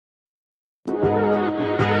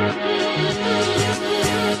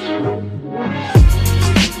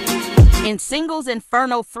In Singles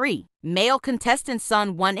Inferno 3, male contestant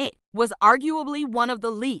Sun Won-ik was arguably one of the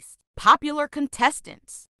least popular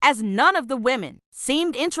contestants, as none of the women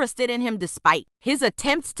seemed interested in him despite his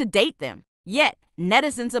attempts to date them. Yet,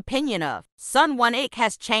 netizens' opinion of Sun Won-ik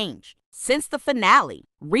has changed since the finale.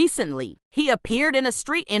 Recently, he appeared in a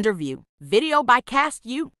street interview video by Cast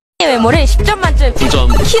U. 외모를 10점 만점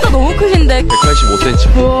 9점. 키도 너무 크신데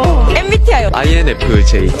 185cm. 우와. MBTI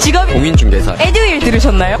INFJ. 직업이 공인중개사. 에듀윌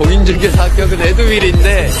들으셨나요? 공인중개사 합격은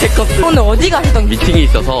에드윌인데 해커스 오늘 어디 가시던 미팅이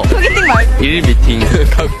있어서 소개팅 말고 1미팅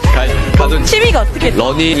가던 취미가 어떻게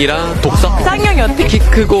러닝이랑 독서. 쌍용이 어떻게 키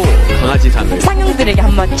크고 강아지 사는. 쌍용들에게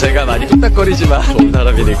한마디 제가 많이 뚝딱거리지만 좋은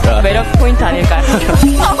사람이니까 매력 포인트 아닐까요?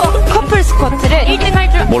 커플 스쿼트를 1등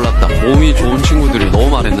할 줄 몰랐다. 몸이 좋은 친구들이 너무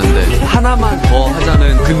많았는데 하나만 더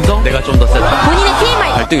하자는 근성? 내가 좀 더 세다. 본인의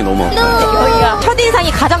TMI 갈등이 너무 많아. 여기가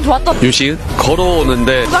첫인상이 가장 좋았던 유시은?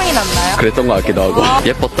 걸어오는데 수강이 났나요? 그랬던 것 같기도 하고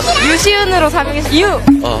예뻤다. 유시은으로 사귀신 이유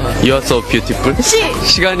You are so beautiful.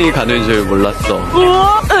 시간이 가는 줄 몰랐어.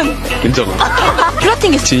 은정아.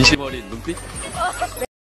 플러팅 진심 어린 눈빛?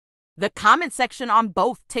 The comment section on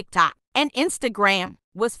both TikTok and Instagram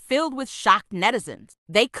was filled with shocked netizens.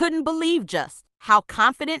 They couldn't believe just how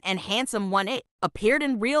confident and handsome Won-ik appeared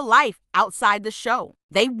in real life outside the show.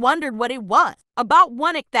 They wondered what it was about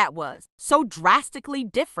Won-ik that was so drastically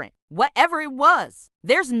different. Whatever it was,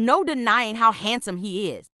 there's no denying how handsome he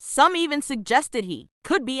is. Some even suggested he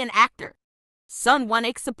could be an actor. Sun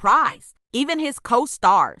Won-ik surprised even his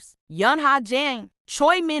co-stars, Yeon Ha-jang,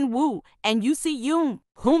 Choi Min-woo, and Yoo Se-yoon,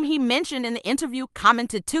 whom he mentioned in the interview,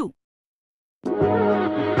 commented too.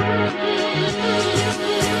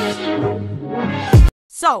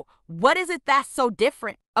 So, what is it that's so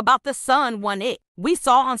different about the Sun Won-ik we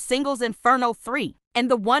saw on Singles Inferno 3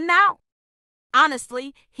 and the one now?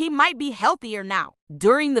 Honestly, he might be healthier now.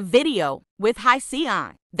 During the video with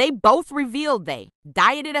Hyeseon, they both revealed they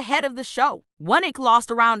dieted ahead of the show. Won-ik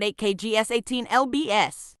lost around 8 kgs 18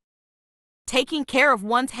 lbs. Taking care of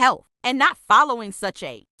one's health and not following such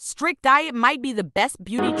a strict diet might be the best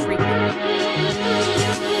beauty treatment.